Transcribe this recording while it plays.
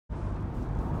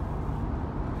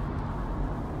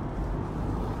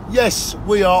Yes,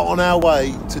 we are on our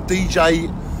way to DJ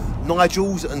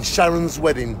Nigel's and Sharon's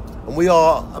wedding, and we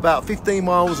are about 15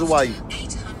 miles away.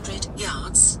 800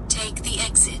 yards, take the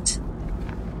exit.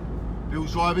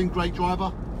 Bill's driving, great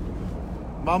driver.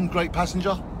 Mum, great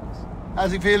passenger.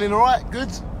 How's it feeling? All right? Good?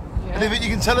 Yeah. Anything you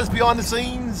can tell us behind the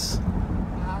scenes?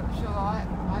 No, it's all right.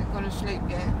 I ain't gone to sleep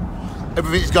yet.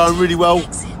 Everything's going really well.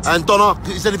 And Donna,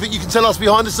 is there anything you can tell us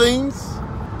behind the scenes?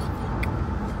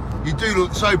 You do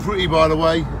look so pretty, by the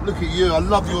way. Look at you. I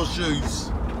love your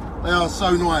shoes. They are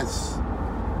so nice.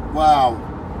 Wow.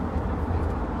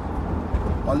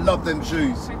 I love them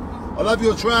shoes. I love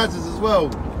your trousers as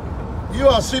well. You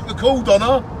are super cool,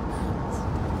 Donna.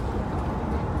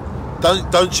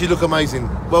 Don't she look amazing?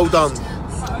 Well done.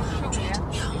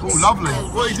 Oh, lovely.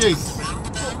 What is this?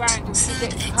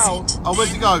 It's cold. Oh, where'd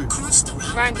you go?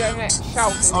 Round her neck,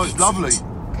 shoulders. Oh, it's lovely.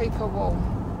 Keep her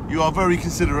warm. You are very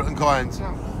considerate and kind.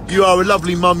 No. You are a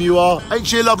lovely mum, you are. Ain't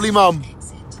she a lovely mum?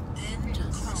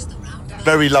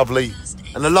 Very lovely.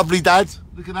 And a lovely dad.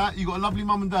 Look at that. You've got a lovely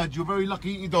mum and dad. You're very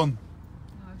lucky, ain't you, Don?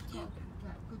 No, it's good.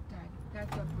 Good dad.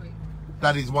 Dad's a brick.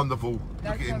 Dad is wonderful. Look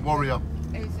at him, warrior.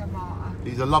 He's a martyr.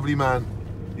 He's a lovely man.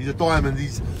 He's a diamond.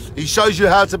 He shows you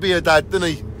how to be a dad, doesn't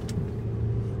he?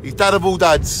 He's dad of all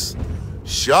dads.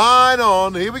 Shine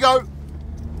on. Here we go.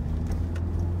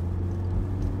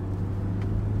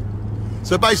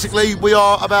 So basically, we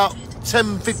are about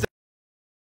 10, 15.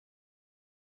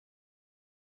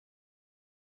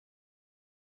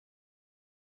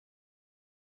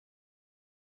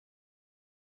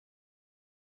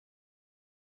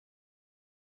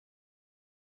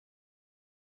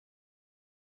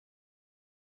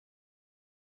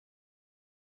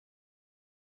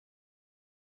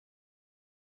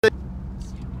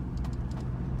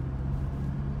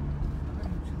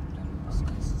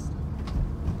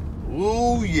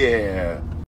 Oh yeah.